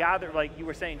 rejoice, gather, like you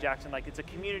were saying, Jackson, like it's a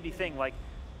community thing. Like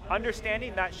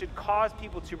understanding that should cause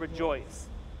people to rejoice.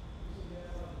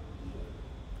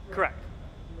 Correct.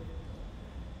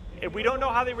 If we don't know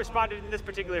how they responded in this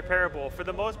particular parable, for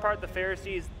the most part, the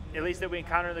Pharisees, at least that we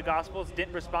encounter in the Gospels,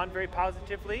 didn't respond very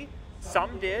positively.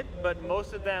 Some did, but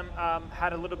most of them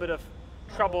had a little bit of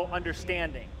trouble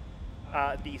understanding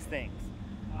these things.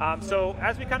 So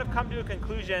as we kind of come to a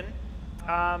conclusion,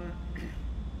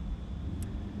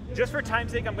 just for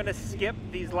time's sake, I'm going to skip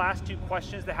these last two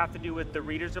questions that have to do with the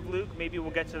readers of Luke. Maybe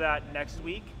we'll get to that next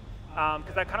week.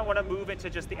 Because I kind of want to move into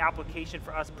just the application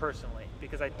for us personally,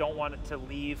 because I don't want it to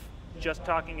leave just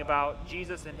talking about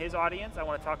Jesus and his audience. I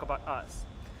want to talk about us.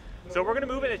 So we're going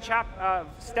to move into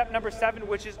step number 7,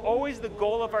 which is always the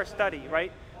goal of our study,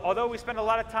 right? Although we spend a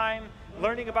lot of time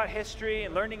learning about history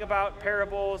and learning about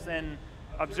parables and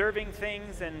observing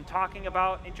things and talking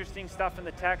about interesting stuff in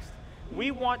the text,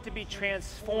 we want to be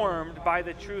transformed by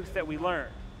the truth that we learn.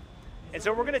 And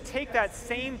so we're going to take that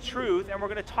same truth and we're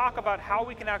going to talk about how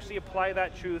we can actually apply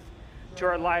that truth to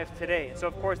our lives today. And so,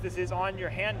 of course, this is on your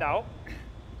handout.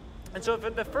 And so for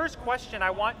the first question,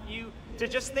 I want you to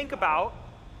just think about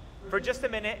for just a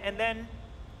minute, and then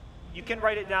you can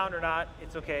write it down or not.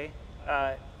 It's okay.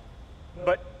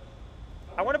 But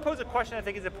I want to pose a question I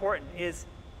think is important, is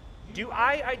do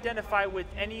I identify with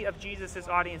any of Jesus'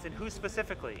 audience, and who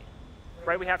specifically?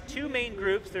 Right, we have two main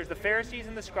groups. There's the Pharisees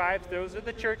and the scribes. Those are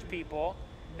the church people.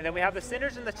 And then we have the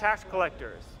sinners and the tax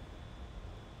collectors.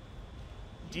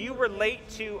 Do you relate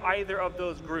to either of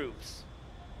those groups?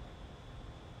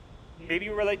 Maybe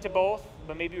you relate to both,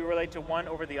 but maybe you relate to one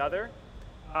over the other.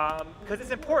 Because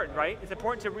it's important, right? It's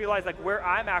important to realize like where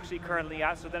I'm actually currently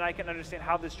at, so then I can understand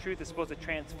how this truth is supposed to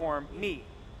transform me.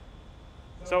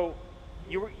 So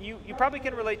You probably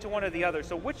can relate to one or the other.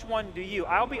 So which one do you?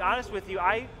 I'll be honest with you.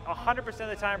 I 100% of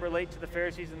the time relate to the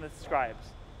Pharisees and the scribes.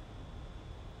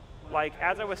 Like,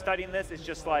 as I was studying this, it's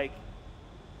just like,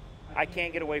 I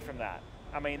can't get away from that.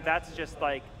 I mean, that's just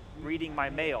like reading my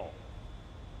mail.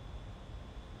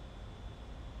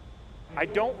 I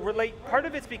don't relate. Part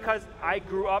of it's because I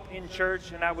grew up in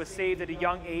church and I was saved at a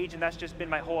young age, and that's just been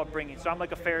my whole upbringing. So I'm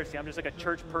like a Pharisee. I'm just like a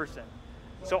church person.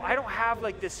 So I don't have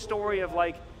like this story of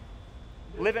like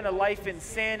living a life in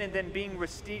sin and then being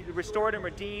restored and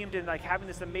redeemed, and like having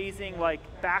this amazing like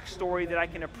backstory that I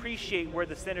can appreciate where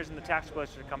the sinners and the tax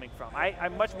collectors are coming from. I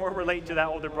much more relate to that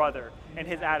older brother and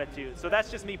his attitude. So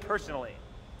that's just me personally.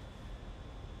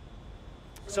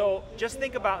 So just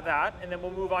think about that, and then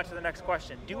we'll move on to the next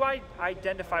question. Do I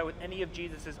identify with any of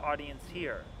Jesus's audience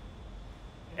here?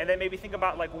 And then maybe think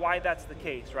about like why that's the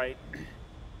case, right?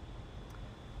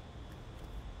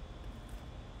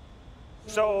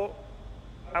 So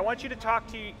I want you to talk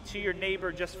to your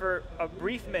neighbor just for a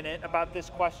brief minute about this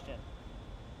question.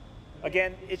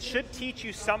 Again, it should teach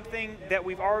you something that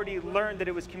we've already learned that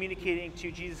it was communicating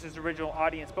to Jesus' original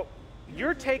audience. But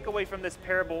your takeaway from this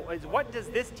parable is, what does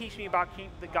this teach me about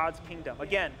God's kingdom?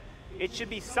 Again, it should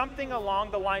be something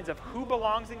along the lines of who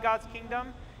belongs in God's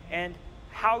kingdom and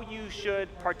how you should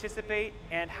participate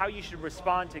and how you should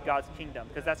respond to God's kingdom,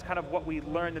 because that's kind of what we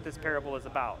learned that this parable is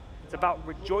about. It's about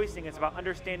rejoicing. It's about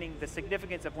understanding the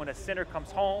significance of when a sinner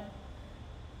comes home,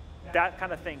 that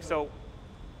kind of thing. So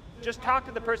just talk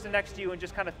to the person next to you and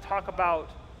just kind of talk about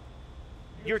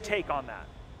your take on that.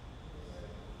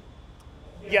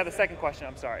 Yeah, the second question,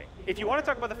 I'm sorry. If you want to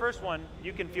talk about the first one,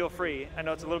 you can feel free. I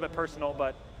know it's a little bit personal,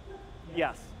 but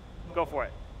yes, go for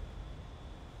it.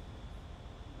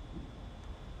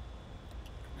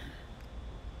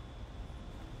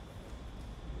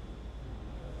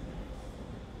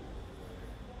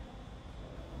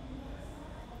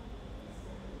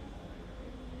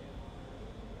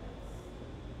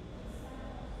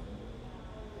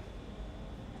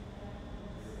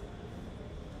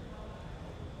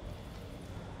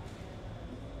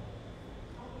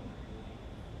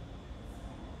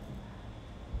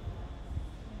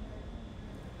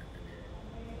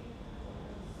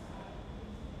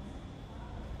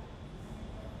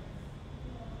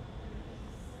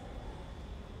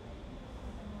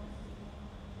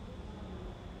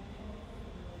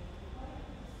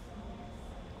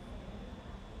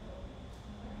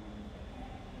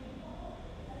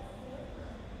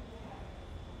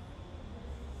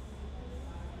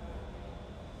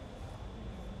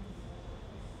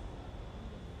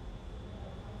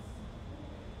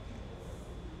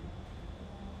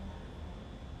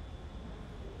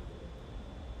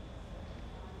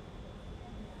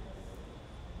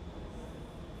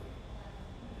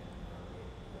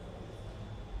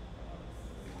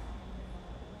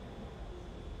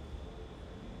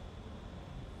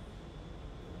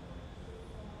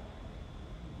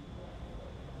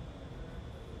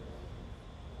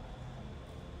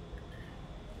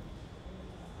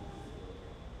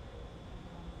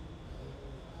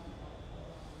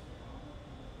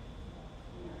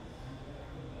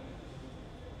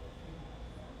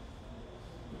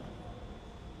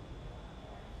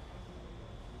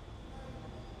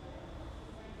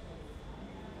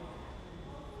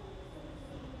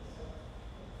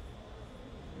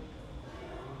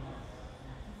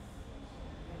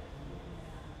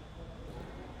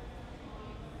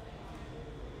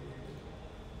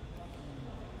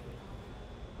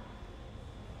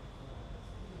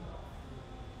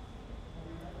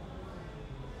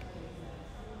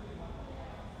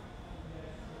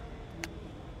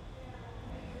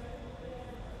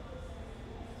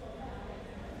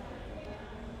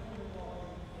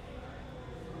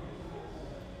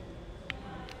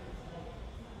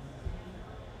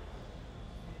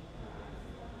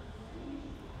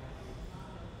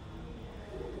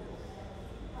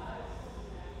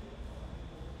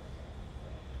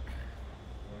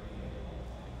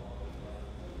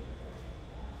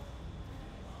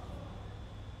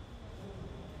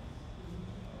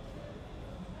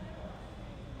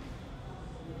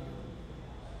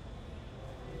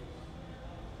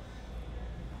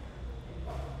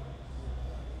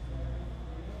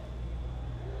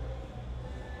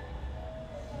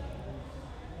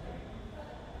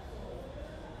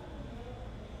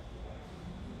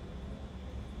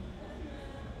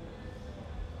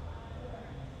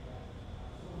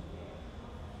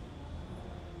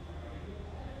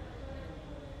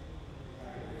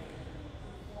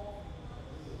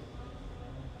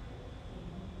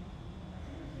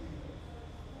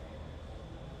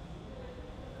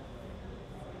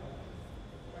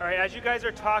 All right, as you guys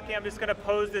are talking, I'm just going to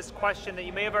pose this question that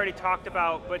you may have already talked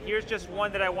about, but here's just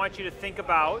one that I want you to think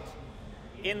about.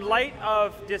 In light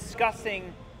of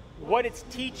discussing what it's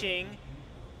teaching,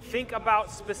 think about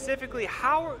specifically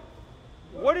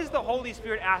what is the Holy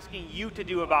Spirit asking you to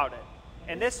do about it?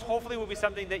 And this hopefully will be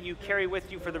something that you carry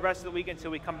with you for the rest of the week until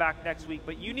we come back next week.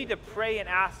 But you need to pray and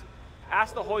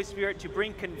ask the Holy Spirit to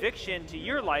bring conviction to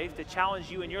your life, to challenge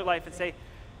you in your life and say,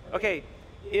 okay,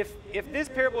 if this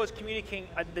parable is communicating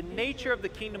the nature of the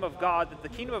kingdom of God, that the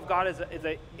kingdom of God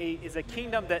is a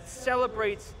kingdom that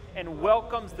celebrates and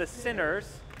welcomes the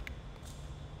sinners,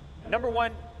 number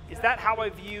one, is that how I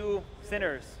view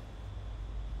sinners?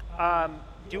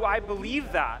 Do I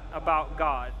believe that about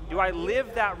God? Do I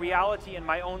live that reality in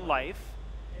my own life?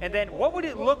 And then what would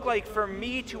it look like for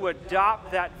me to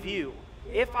adopt that view?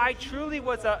 If I truly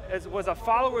was a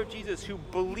follower of Jesus who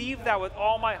believed that with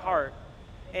all my heart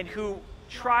and who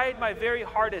tried my very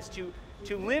hardest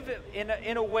to live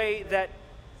in a way that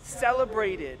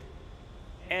celebrated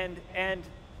and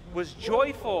was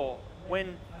joyful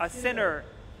when a sinner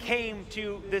came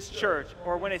to this church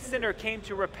or when a sinner came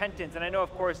to repentance. And I know,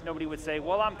 of course, nobody would say,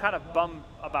 well, I'm kind of bummed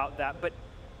about that. But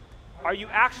are you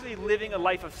actually living a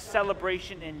life of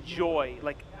celebration and joy?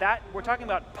 Like that, we're talking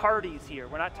about parties here.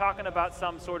 We're not talking about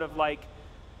some sort of like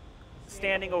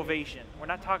standing ovation. We're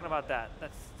not talking about that.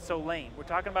 That's so lame. We're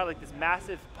talking about like this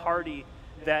massive party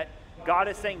that God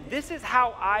is saying, this is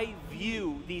how I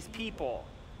view these people.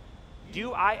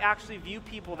 Do I actually view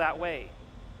people that way?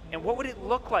 And what would it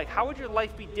look like? How would your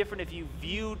life be different if you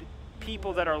viewed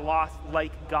people that are lost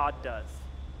like God does?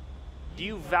 Do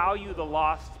you value the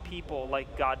lost people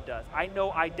like God does? I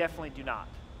know I definitely do not.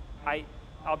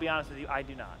 I'll be honest with you, I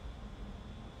do not.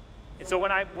 And so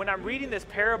when I'm reading this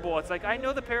parable, it's like, I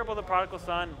know the parable of the prodigal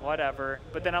son, whatever.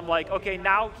 But then I'm like, okay,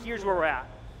 now here's where we're at.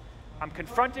 I'm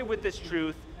confronted with this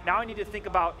truth. Now I need to think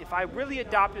about, if I really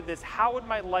adopted this, how would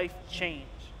my life change?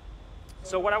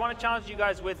 So what I want to challenge you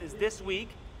guys with is this week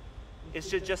is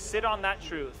to just sit on that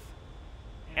truth.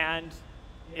 And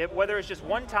whether it's just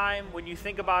one time when you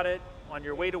think about it on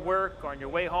your way to work or on your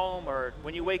way home or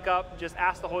when you wake up, just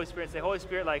ask the Holy Spirit and say, Holy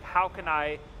Spirit, like, how can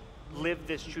I live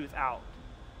this truth out?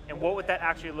 And what would that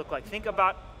actually look like? Think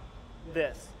about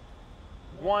this.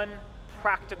 One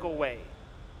practical way.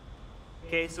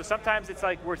 Okay, so sometimes it's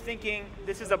like we're thinking,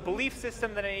 this is a belief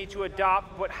system that I need to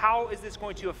adopt, but how is this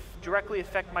going to directly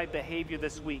affect my behavior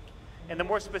this week? And the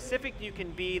more specific you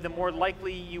can be, the more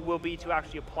likely you will be to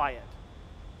actually apply it.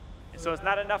 And so it's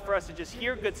not enough for us to just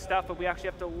hear good stuff, but we actually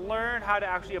have to learn how to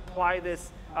actually apply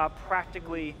this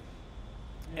practically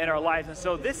in our lives. And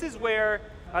so this is where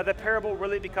the parable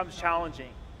really becomes challenging.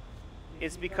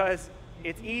 It's because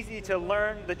it's easy to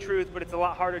learn the truth, but it's a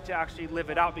lot harder to actually live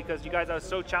it out. Because you guys, I was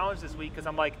so challenged this week because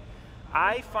I'm like,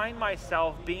 I find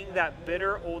myself being that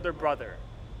bitter older brother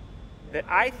that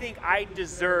I think I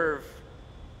deserve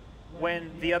when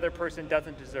the other person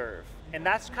doesn't deserve. And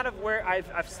that's kind of where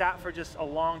I've sat for just a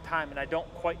long time, and I don't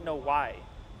quite know why.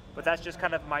 But that's just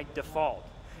kind of my default.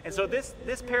 And so this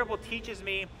parable teaches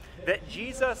me that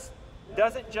Jesus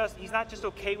he's not just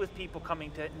okay with people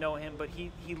coming to know him, but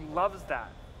he loves that.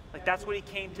 Like that's what he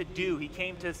came to do. He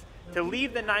came to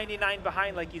leave the 99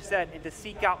 behind, like you said, and to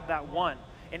seek out that one.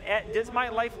 And does my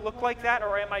life look like that,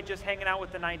 or am I just hanging out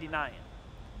with the 99?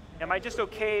 Am I just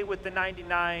okay with the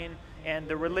 99 and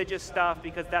the religious stuff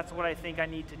because that's what I think I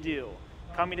need to do?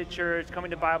 Coming to church,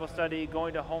 coming to Bible study,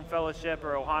 going to home fellowship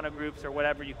or Ohana groups or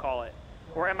whatever you call it.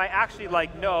 Or am I actually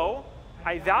like, no,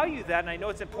 I value that and I know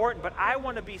it's important, but I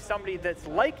want to be somebody that's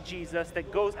like Jesus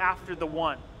that goes after the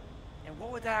one. And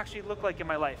what would that actually look like in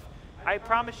my life? I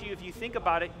promise you, if you think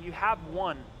about it, you have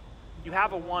one. You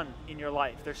have a one in your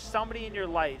life. There's somebody in your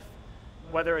life,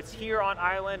 whether it's here on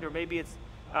island or maybe it's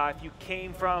if you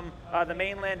came from the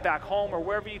mainland back home or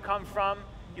wherever you come from,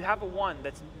 you have a one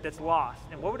that's lost.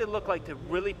 And what would it look like to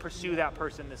really pursue that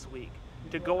person this week?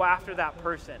 To go after that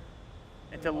person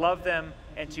and to love them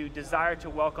and to desire to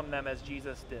welcome them as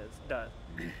Jesus does.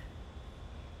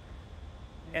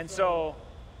 And so,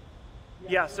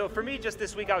 yeah, so for me just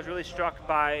this week I was really struck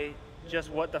by just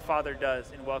what the Father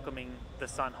does in welcoming the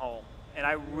Son home. And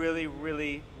I really,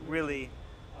 really, really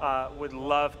would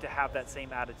love to have that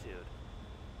same attitude.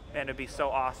 And it'd be so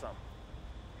awesome.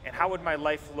 And how would my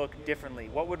life look differently?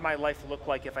 What would my life look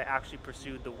like if I actually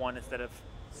pursued the one instead of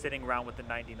sitting around with the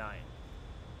 99?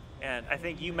 And I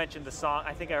think you mentioned the song.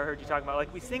 I think I heard you talking about,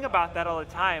 like, we sing about that all the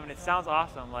time, and it sounds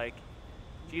awesome. Like,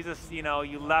 Jesus, you know,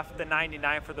 you left the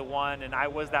 99 for the one, and I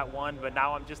was that one, but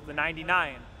now I'm just the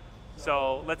 99.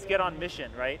 So let's get on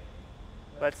mission, right?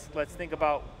 Let's think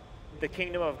about the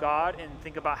kingdom of God and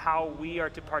think about how we are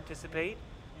to participate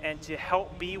and to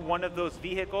help be one of those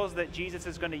vehicles that Jesus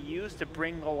is going to use to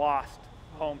bring the lost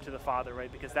home to the Father,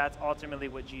 right? Because that's ultimately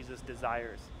what Jesus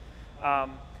desires.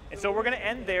 And so we're going to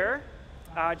end there,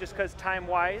 just because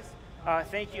time-wise.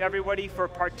 Thank you, everybody, for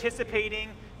participating.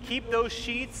 Keep those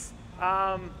sheets.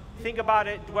 Think about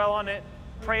it, dwell on it,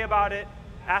 pray about it.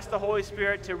 Ask the Holy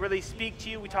Spirit to really speak to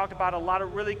you. We talked about a lot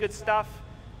of really good stuff.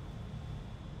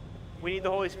 We need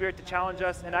the Holy Spirit to challenge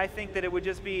us, and I think that it would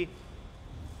just be,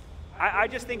 I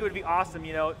just think it would be awesome,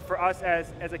 for us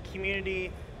as a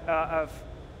community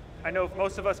I know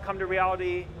most of us come to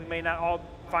Reality. We may not all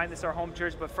find this our home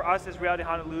church, but for us as Reality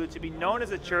Honolulu, to be known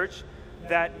as a church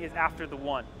that is after the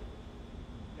one.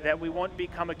 That we won't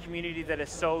become a community that is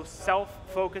so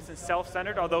self-focused and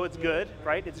self-centered, although it's good,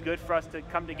 right? It's good for us to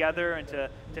come together and to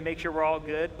make sure we're all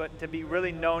good, but to be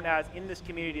really known as, in this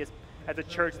community, as a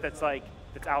church that's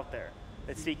out there,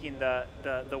 that's seeking the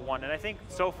one. And I think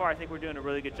so far, we're doing a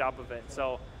really good job of it.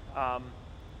 So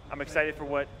I'm excited for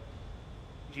what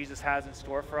Jesus has in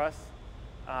store for us.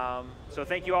 So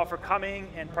thank you all for coming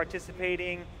and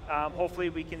participating. Hopefully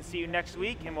we can see you next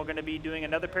week, and we're going to be doing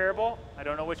another parable. I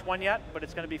don't know which one yet, but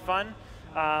it's going to be fun.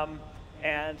 So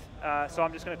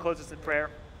I'm just going to close this in prayer.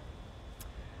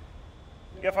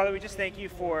 Yeah, Father, we just thank you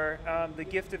for the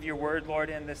gift of your word, Lord,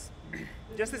 and this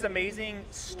amazing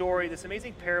story, this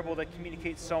amazing parable that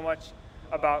communicates so much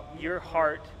about your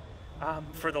heart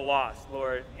for the lost,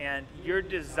 Lord, and your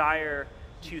desire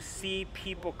to see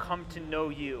people come to know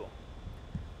you.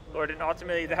 Lord, and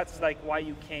ultimately that's why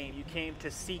you came. You came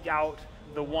to seek out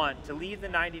the one, to leave the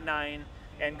 99.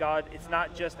 And God, it's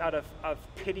not just out of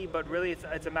pity, but really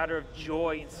it's a matter of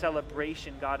joy and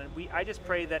celebration, God. And I just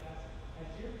pray that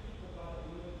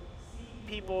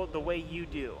people the way you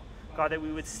do, God, that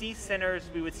we would see sinners,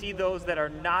 we would see those that are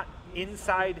not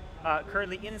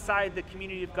currently inside the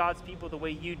community of God's people the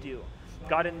way you do.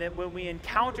 God, and that when we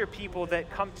encounter people that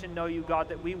come to know you, God,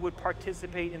 that we would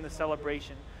participate in the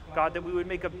celebration. God, that we would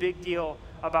make a big deal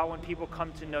about when people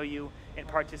come to know you and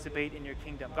participate in your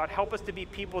kingdom. God, help us to be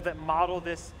people that model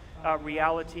this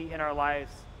reality in our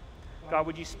lives. God,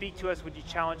 would you speak to us? Would you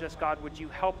challenge us? God, would you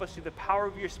help us through the power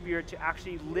of your Spirit to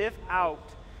actually live out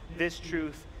this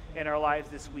truth in our lives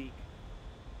this week?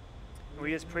 And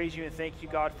we just praise you and thank you,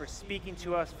 God, for speaking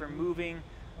to us, for moving,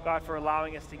 God, for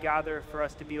allowing us to gather, for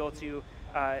us to be able to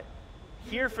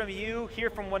hear from you, hear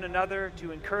from one another,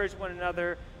 to encourage one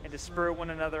another, and to spur one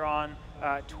another on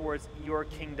towards your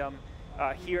kingdom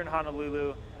here in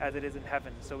Honolulu as it is in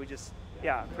heaven. So we just,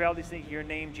 pray all these things in your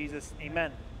name, Jesus.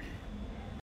 Amen.